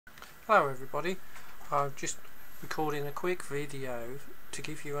Hello everybody, I'm just recording a quick video to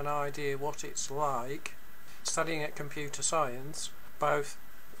give you an idea what it's like studying at computer science, both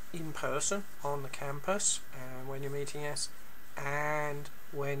in person on the campus and when you're meeting us, and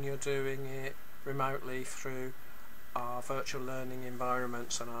when you're doing it remotely through our virtual learning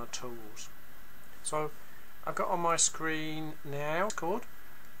environments and our tools. So I've got on my screen now Discord,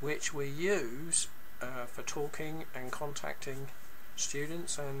 which we use for talking and contacting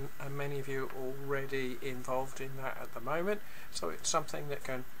students, and many of you are already involved in that at the moment, so it's something that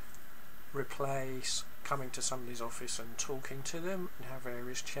can replace coming to somebody's office and talking to them and have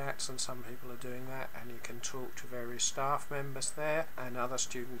various chats, and some people are doing that, and you can talk to various staff members there and other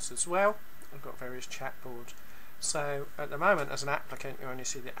students as well. I've got various chat boards. So at the moment as an applicant you only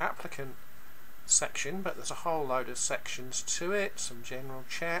see the applicant section, but there's a whole load of sections to it, some general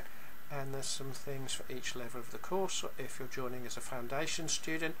chat, and there's some things for each level of the course. So if you're joining as a foundation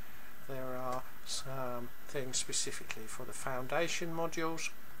student, there are some things specifically for the foundation modules,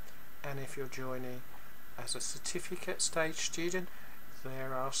 and if you're joining as a certificate stage student,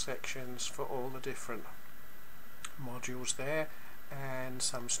 there are sections for all the different modules there, and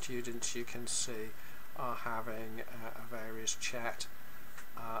some students you can see are having a various chat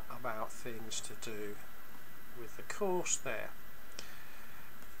about things to do with the course there.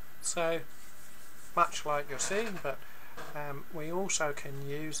 So much like you're seeing, but we also can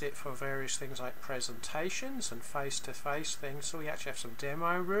use it for various things like presentations and face-to-face things. So we actually have some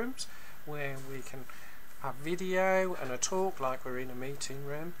demo rooms where we can have video and a talk like we're in a meeting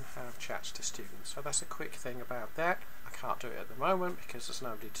room and have chats to students. So that's a quick thing about that. I can't do it at the moment because there's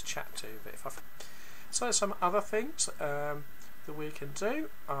nobody to chat to, but so there's some other things that we can do.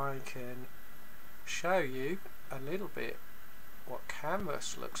 I can show you a little bit what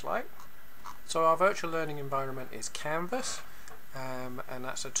Canvas looks like. So our virtual learning environment is Canvas, and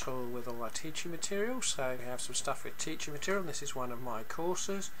that's a tool with all our teaching material. So we have some stuff with teaching material. This is one of my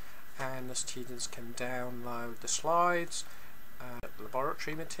courses, and the students can download the slides,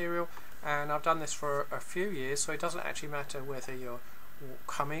 laboratory material, and I've done this for a few years, so it doesn't actually matter whether you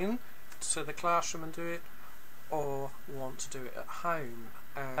come in to the classroom and do it or want to do it at home.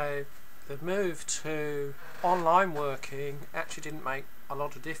 The move to online working actually didn't make a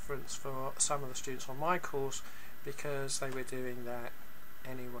lot of difference for some of the students on my course because they were doing that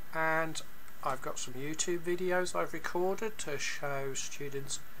anyway. And I've got some YouTube videos I've recorded to show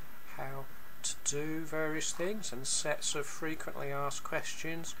students how to do various things, and sets of frequently asked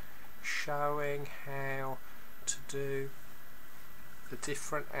questions showing how to do the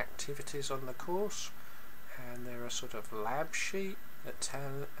different activities on the course, and there are sort of lab sheet that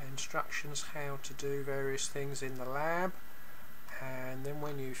tell instructions how to do various things in the lab, and then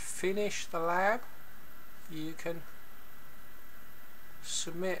when you finish the lab you can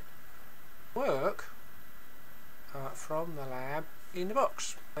submit work from the lab in the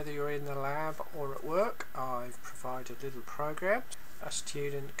box. Whether you're in the lab or at work, I've provided little programs. A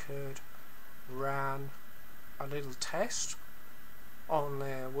student could run a little test on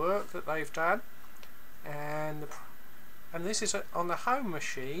their work that they've done, and this is on the home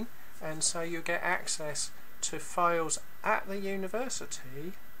machine, and so you get access to files at the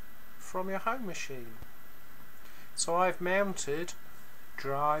university from your home machine. So I've mounted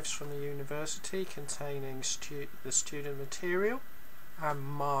drives from the university containing the student material and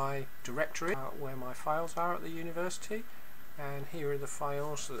my directory where my files are at the university, and here are the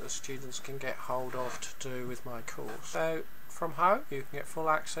files that the students can get hold of to do with my course. So from home you can get full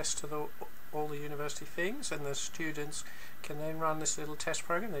access to all the university things, and the students can then run this little test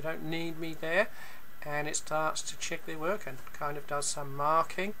program. They don't need me there, and it starts to check their work and kind of does some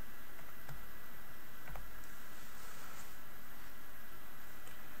marking.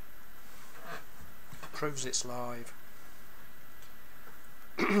 Proves it's live.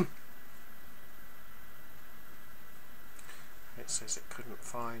 It says it couldn't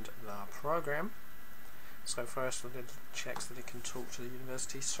find the program, so first it checks that it can talk to the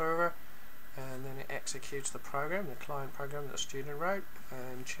university server, and then it executes the program, the client program that the student wrote,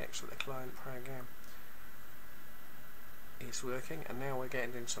 and checks that the client program is working, and now we're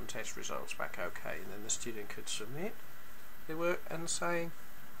getting some test results back okay, and then the student could submit their work and saying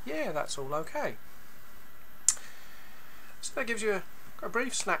yeah, that's all okay. So that gives you a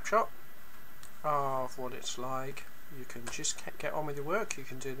brief snapshot of what it's like. You can just get on with your work, you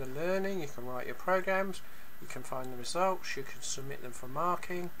can do the learning, you can write your programs, you can find the results, you can submit them for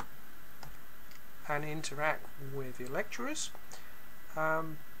marking and interact with your lecturers. But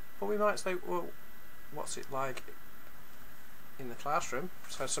we might say, well, what's it like in the classroom?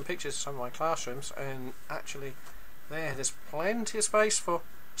 So some pictures of some of my classrooms, and actually there's plenty of space for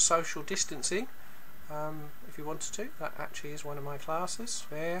social distancing, if you wanted to. That actually is one of my classes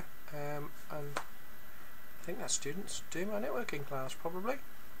there, and I think that's students doing my networking class probably,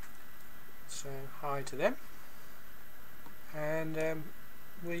 so hi to them. And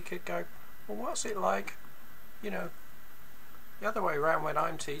we could go, well, what's it like, you know, the other way around when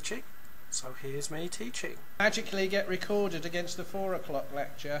I'm teaching? So here's me teaching. Magically get recorded against the 4 o'clock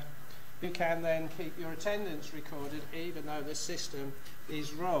lecture. You can then keep your attendance recorded even though the system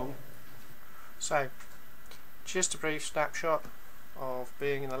is wrong. So, just a brief snapshot of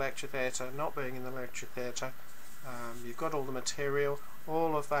being in the lecture theatre, not being in the lecture theatre. You've got all the material.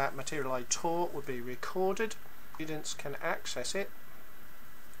 All of that material I taught would be recorded. Students can access it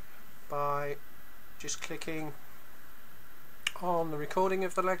by just clicking on the recording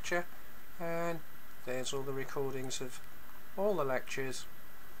of the lecture, and there's all the recordings of all the lectures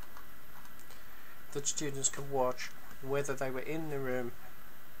that students can watch whether they were in the room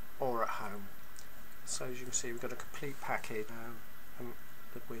or at home. So as you can see, we've got a complete package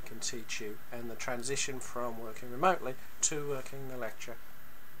that we can teach you, and the transition from working remotely to working the lecture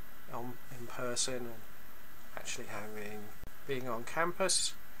in person and actually being on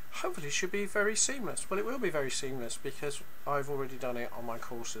campus hopefully should be very seamless. Well, it will be very seamless because I've already done it on my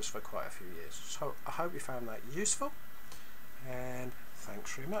courses for quite a few years. So I hope you found that useful, and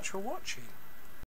thanks very much for watching.